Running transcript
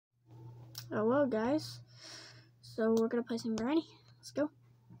Hello guys, so we're gonna play some Granny. Let's go.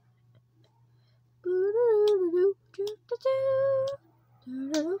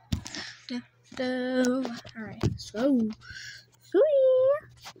 Alright, so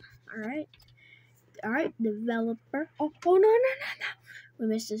Alright, developer. Oh no. We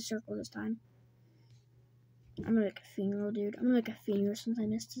missed his circle this time. I'm gonna make a funeral, dude. I'm gonna make a funeral since I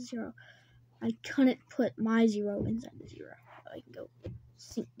missed a 0. I couldn't put my 0 inside the 0. I can go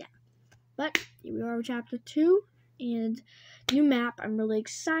sink down. But here we are with chapter 2 and new map. I'm really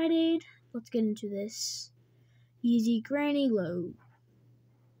excited. Let's get into this. Easy granny load.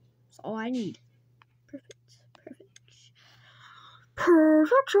 That's all I need.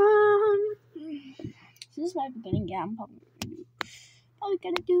 Perfection. So this is my beginning. Yeah, I'm probably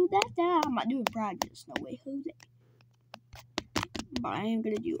gonna do that. I'm not doing practice. No way, Jose. But I am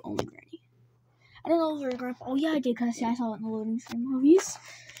gonna do only granny. I don't know if we're gonna. Oh yeah, I did because I saw it in the loading screen movies.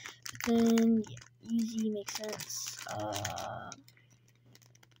 But then yeah, easy makes sense.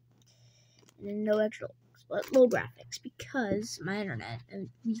 And then no extra looks, but low graphics because my internet, and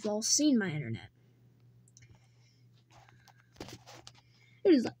we've all seen my internet.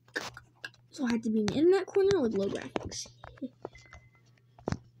 It is like, so I had to be in the internet corner with low graphics.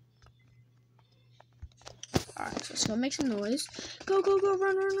 Alright, so let's go make some noise. Go,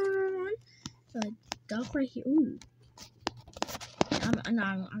 run. So I duck right here. Ooh. I'm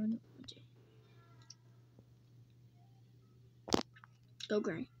Go,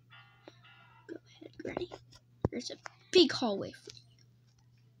 Granny. Go ahead, Granny. There's a big hallway for you.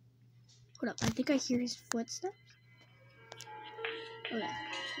 Hold up, I think I hear his footsteps. Oh yeah,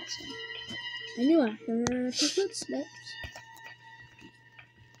 that's him. I knew I heard his footsteps.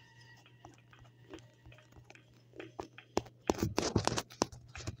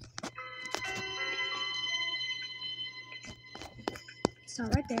 It's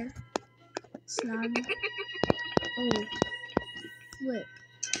not right there. It's not. Oh, flip.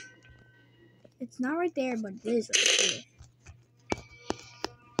 It's not right there, but it is right here.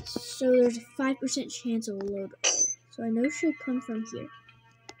 So there's a 5% chance it will load right there. So I know she'll come from here.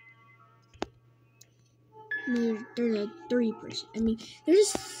 There's a 3%. I mean,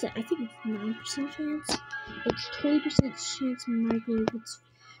 there's I think it's 9% chance. It's 20% chance in the microwave. It's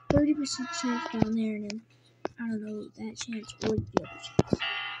 30% chance down there, and then I don't know that chance or the other chance.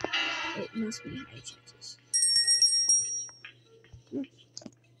 It must be high chances.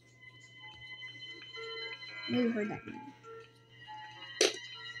 Never heard that name.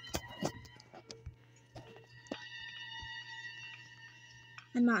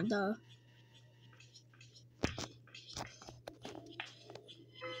 I'm not duh.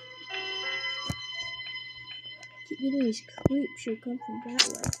 Keep getting these creeps should come from that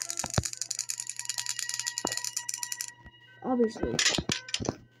way. Obviously.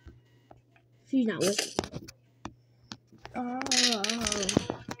 She's not with me. Oh.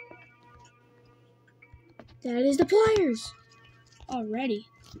 That is the pliers! Already.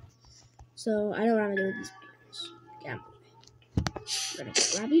 So, I know what I'm gonna do with these pliers. Yeah. I'm gonna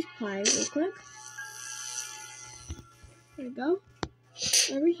grab these pliers real quick. There we go.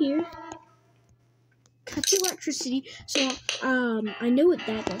 Over here. Cut the electricity. So, I know what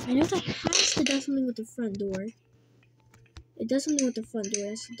that does. I know that has to do something with the front door. It does something with the front door.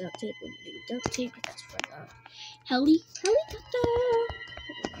 That's the duct tape. Duct tape. That's for the helicopter.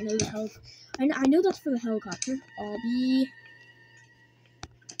 I know the helicopter. I know that's for the helicopter.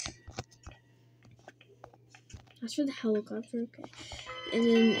 That's for the helicopter. Okay. And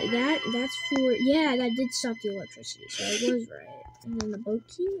then that's for, yeah, that did stop the electricity. So I was right. And then the boat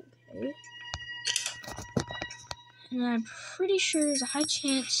key. Okay. And I'm pretty sure there's a high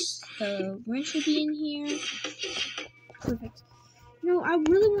chance the wrench will be in here. Perfect. You know, I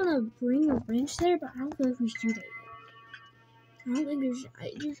really want to bring a wrench there, but I don't feel like we should do that yet. I don't think there's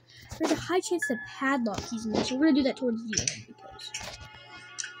a high chance the padlock key's in there, so we're going to do that towards the end, because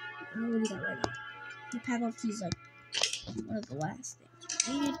I don't want to do that right now. The padlock key's like one of the last things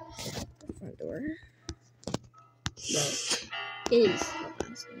we need. The front door. No, is the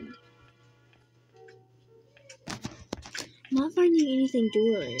last thing. I'm not finding anything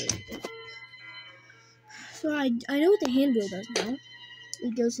door-related. So I know what the hand wheel does now.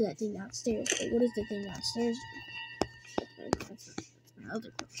 It goes to that thing downstairs. But what does the thing downstairs do? That's my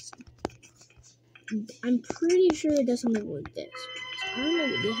other question. I'm pretty sure it does something like this. So I don't know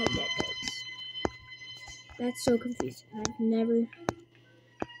what the heck that does. That's so confusing. I've never learned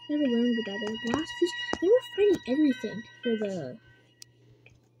what that is. Glass fuse. They were finding everything for the.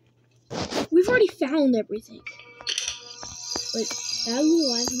 We've already found everything. But that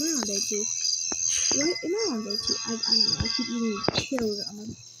little life, am I on day 2? What am I on day 2? I don't know. I keep eating chills.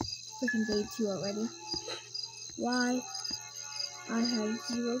 freaking day 2 already. Why? I have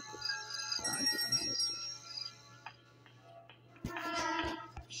 0.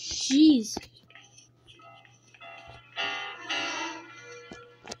 Jeez.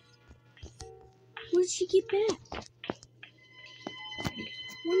 When did she get back?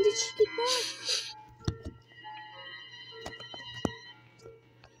 When did she get back?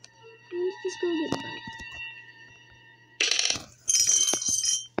 When did this girl get back?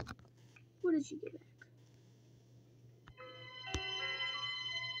 What did she get back?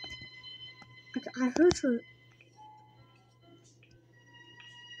 I heard her.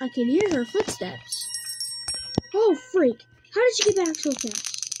 I can hear her footsteps. Oh, freak. How did she get back so fast?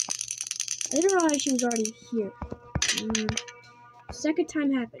 I didn't realize she was already here. Second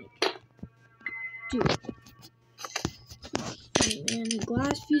time happening. Dude. Oh, man, the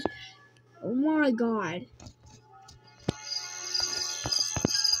glass fuse. Oh my god.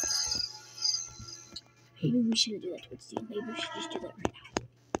 Maybe we shouldn't do that towards the end. Maybe we should just do that right now.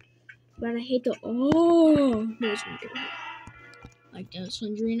 But I hate the. Oh! No, it's gonna go. Like that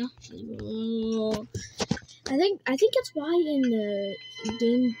Slenderina. Oh. I think that's why in the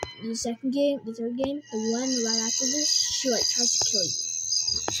game, the second game, the third game, the one right after this, she like tries to kill you.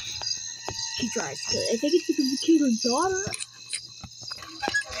 She tries to kill you. I think it's because we killed her daughter.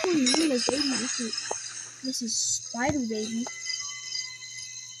 Oh man, this baby, this is Spider Baby.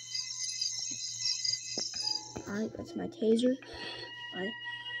 Alright, that's my taser. Alright,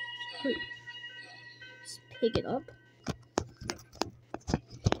 just pick it up.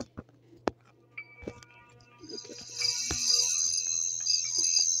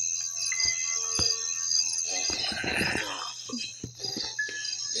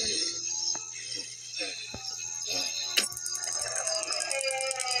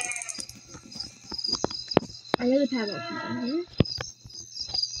 I know the padlock is in here.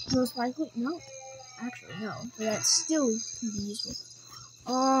 Most likely, no. Actually, no. But that still can be useful.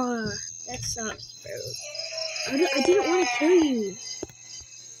 Oh, that sucks, bro. I didn't want to kill you.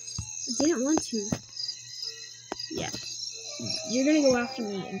 I didn't want to. Yeah. You're gonna go after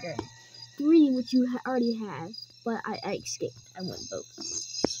me and grab 3, which you already have. But I escaped. I went both.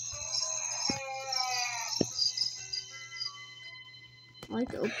 I like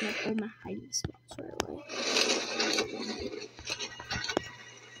to open up all my hiding spots right away.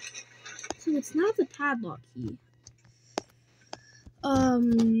 So it's not the padlock key.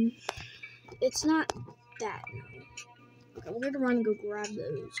 It's not that. No. Okay, we're gonna run and go grab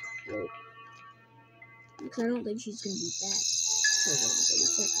those clothes. Because I don't think she's gonna be back. So wait 30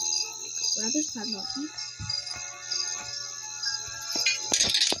 seconds. Go grab this padlock key.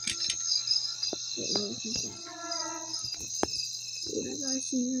 Wait, no, she's back. Whatever I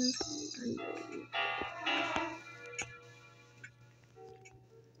see her, I'm going.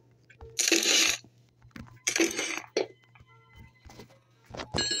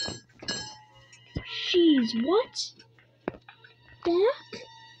 Jeez, what? Back?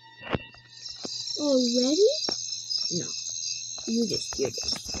 Already? No. You're just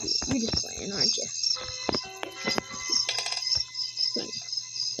playing, aren't you? Funny.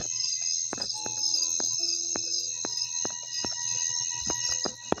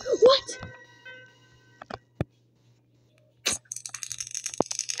 What?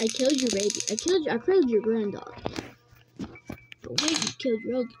 I killed your baby. I killed your granddaughter. Don't make me kill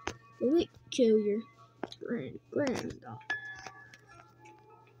your old. Don't make me kill your granddaughter.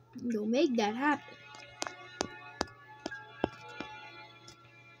 Don't make that happen.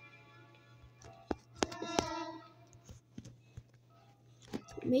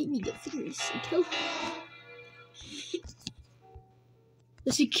 Don't make me get furious and kill her.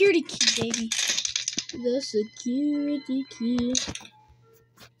 The security key, baby. The security key.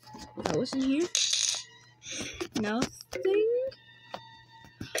 Oh, what's in here? Nothing.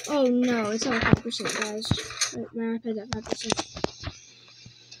 Oh no, it's not 5%, guys. My iPad's at 5%.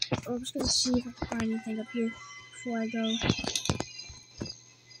 I'm just gonna see if I can find anything up here before I go.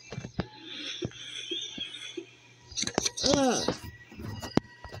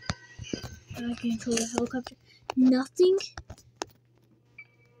 I can control the helicopter. Nothing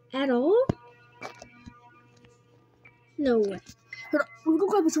at all? No way. Hold on, let me go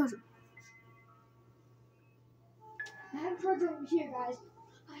grab the charger. I have a charger over here, guys.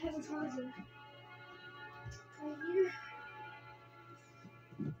 I have a charger. Right here.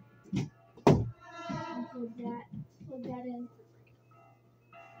 I'll plug that in.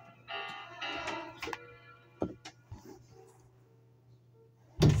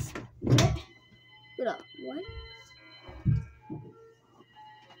 What up? What?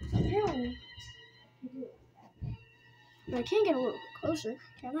 Apparently, but I can't get a little closer,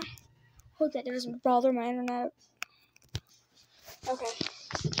 can I? Hope that doesn't bother my internet. Okay,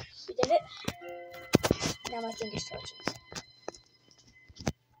 we did it. Now my fingers touches.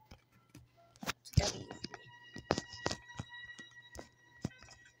 It's W.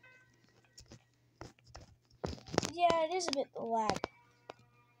 Yeah, it is a bit lag.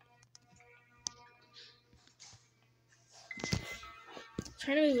 I'm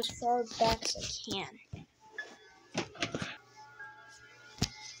trying to move as far back as I can.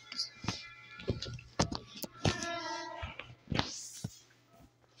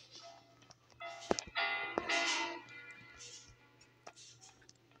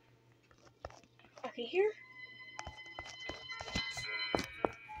 Okay, here.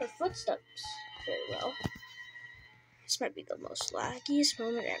 The footsteps very well. This might be the most laggiest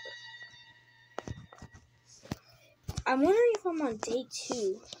moment ever. I'm wondering if I'm on day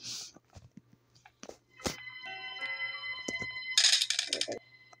 2.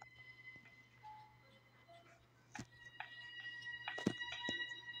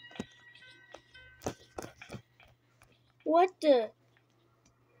 What the?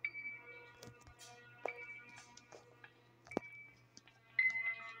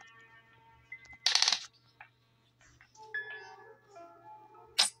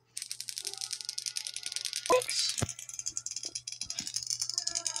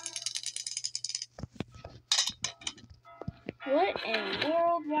 What in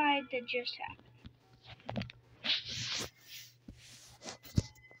worldwide that just happened?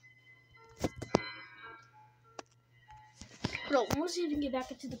 Bro, let's see if we can get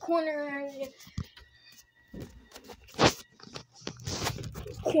back into the corner.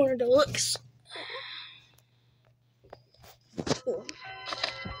 Corner deluxe. Boom.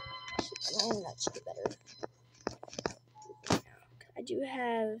 That should be better. I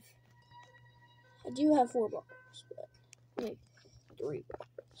do have 4 bars, but like 3 bars,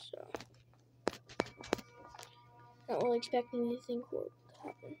 so not really expecting anything cool to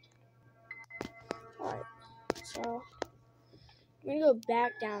happen. Alright, so I'm gonna go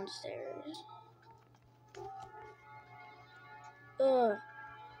back downstairs.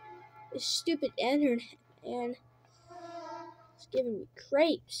 This stupid internet, man. It's giving me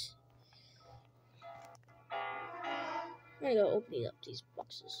crepes. I'm gonna go opening up these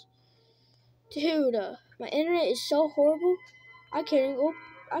boxes. Dude, my internet is so horrible. I can't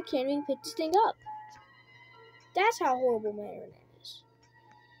even pick this thing up. That's how horrible my internet is.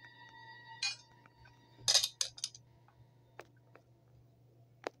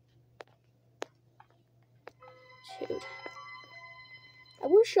 Dude, I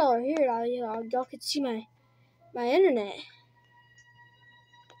wish y'all are here. Y'all could see my internet.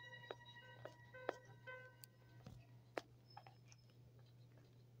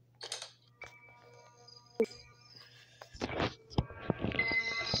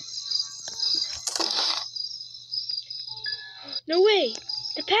 No way!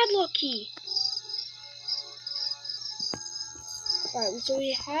 The padlock key! Alright, so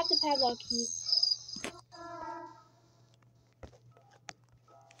we have the padlock key.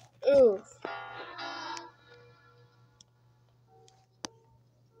 Oof.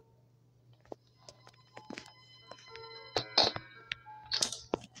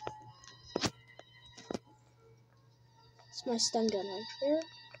 It's my stun gun right here.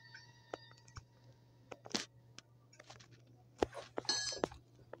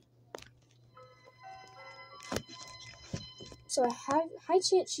 So I have high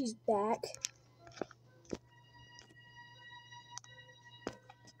chance she's back.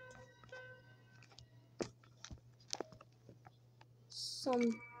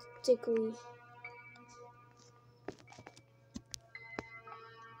 Some particularly.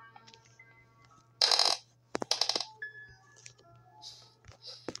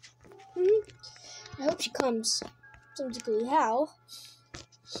 I hope she comes. Some particularly how.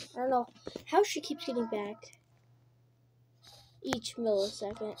 I don't know how she keeps getting back each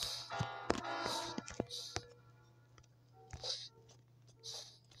millisecond.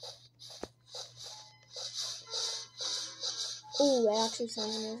 Ooh, that actually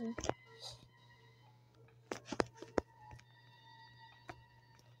sounds amazing.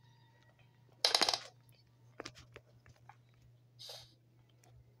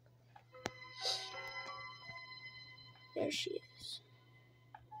 There she is.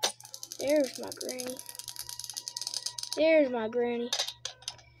 There's my granny. There's my granny.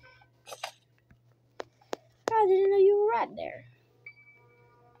 I didn't know you were right there.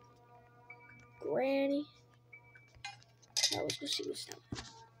 Granny. Now let's go see what's down.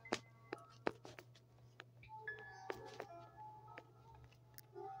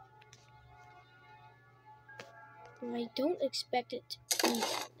 I don't expect it to be down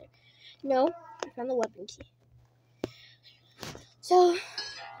there. No, I found the weapon key. So,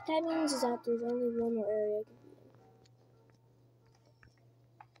 that means is that there's only one more area I can be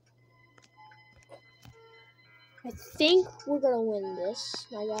in. I think we're gonna win this,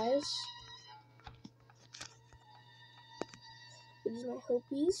 my guys. These are my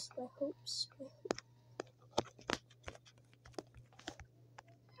hopies, my hopes,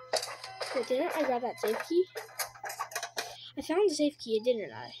 Wait, didn't I grab that safe key? I found the safe key,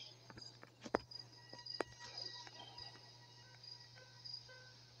 didn't I?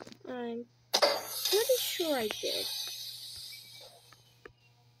 I'm pretty sure I did.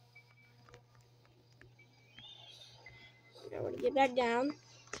 Now we're gonna get back down.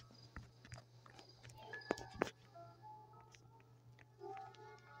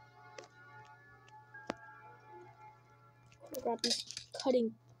 I'll grab these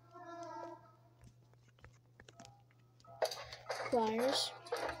cutting pliers.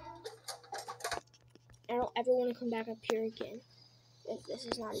 I don't ever want to come back up here again if this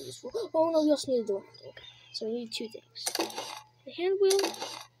is not useful. Oh no, we also need a door handle. Okay. So we need two things. The hand wheel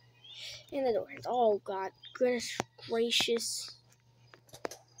and the door handle. Oh god, goodness gracious.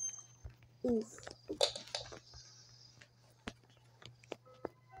 Oof.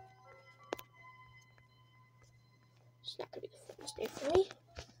 It's not gonna be the first day for me.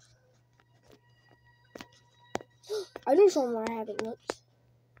 I just don't know where I haven't looked.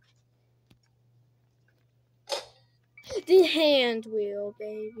 The hand wheel,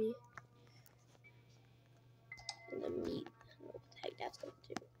 baby. And the meat. I don't know what the heck that's gonna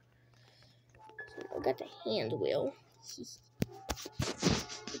do. So I got the hand wheel.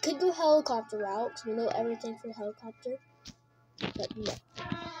 We could go helicopter route because we know everything for helicopter. But no.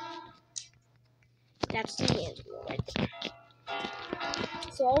 That's the hand wheel right there.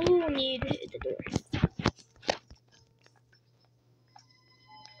 So all we will need is the door.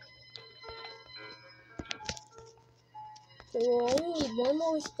 So we'll only need one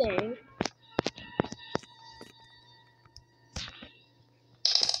more thing.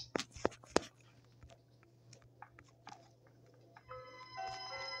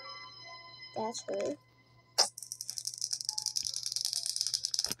 That's her.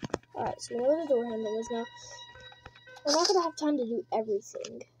 Alright, so we know where the door handle is now. We're not gonna have time to do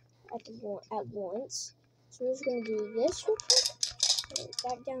everything at once. So we're just gonna do this real quick.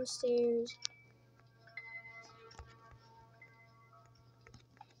 Back downstairs.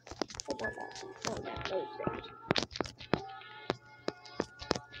 I want that. I want that. Those things.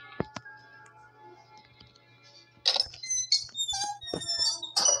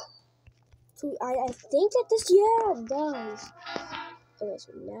 So I think that this, yeah, it does. Okay,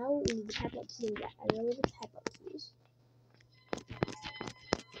 so now we need the padlock key and that. I know where the padlock key is.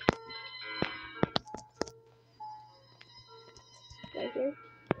 Right here.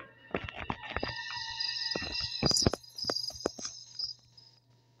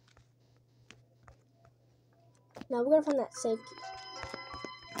 Now we're gonna find that safe key.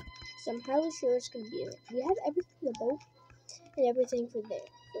 So I'm highly sure it's gonna be in it. We have everything for the boat and everything for there,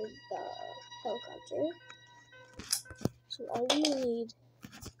 for the helicopter. So all we need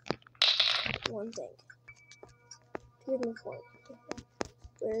one thing. Here's my phone.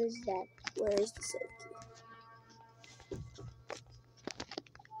 Where is that? Where is the safe key?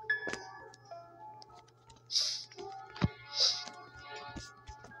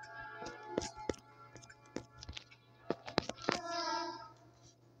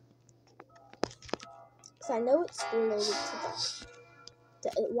 So I know it's related to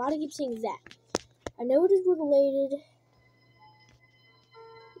that. Why do I keep saying that? I know it is related.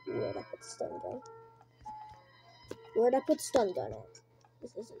 Where'd I put the stun gun? Where'd I put the stun gun at?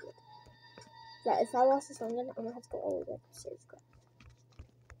 This isn't good. Right, if I lost the stun gun, I'm gonna have to go all the way up to save crap.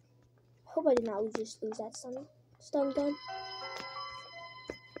 I hope I did not just lose that stun gun.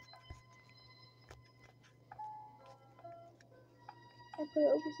 I put it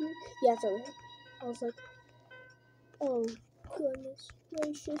over here. Yeah, it's over here. I was like, oh goodness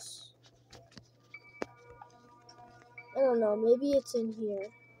gracious. I don't know, maybe it's in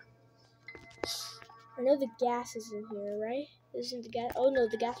here. I know the gas is in here, right? Isn't the gas? Oh no,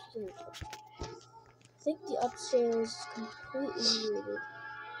 the gas was in here. I think the upstairs is completely looted.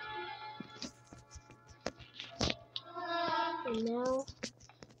 And now,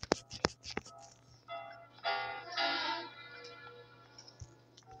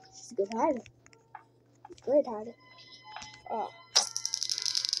 this is a good hide. Great hide. Oh.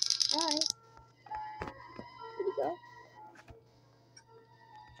 Alright. Where'd he go?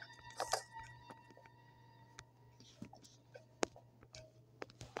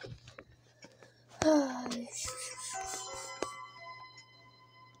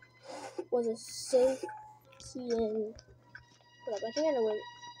 was a safe key in. Hold up, I think I know where.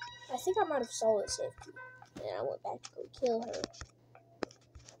 I think I might have saw the safe key. And I went back to go kill her.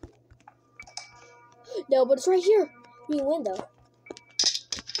 No, but it's right here. You win though.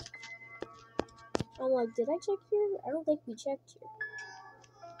 I'm like, did I check here? I don't think we checked here.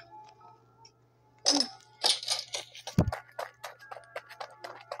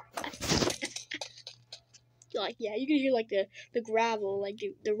 Like, yeah, you could hear like the gravel, like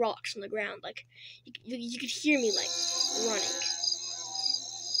the rocks on the ground. Like, you could hear me like running.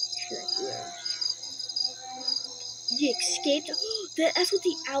 Sure, yeah. You escaped. That's what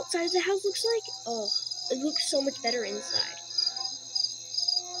the outside of the house looks like. Oh, it looks so much better inside.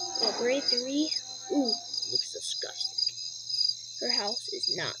 Oh, grade 3. Ooh, looks disgusting. Her house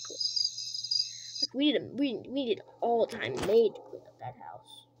is not clean. Like we needed all time made to clean up that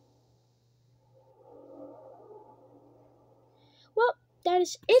house. Well, that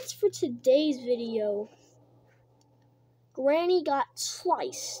is it for today's video. Granny got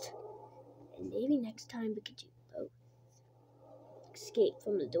sliced, and maybe next time we could do both. Escape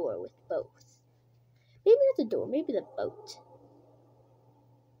from the door with both. Maybe not the door, maybe the boat.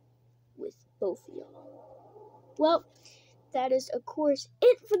 With both of y'all. Well, that is, of course,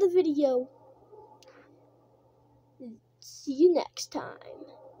 it for the video. See you next time.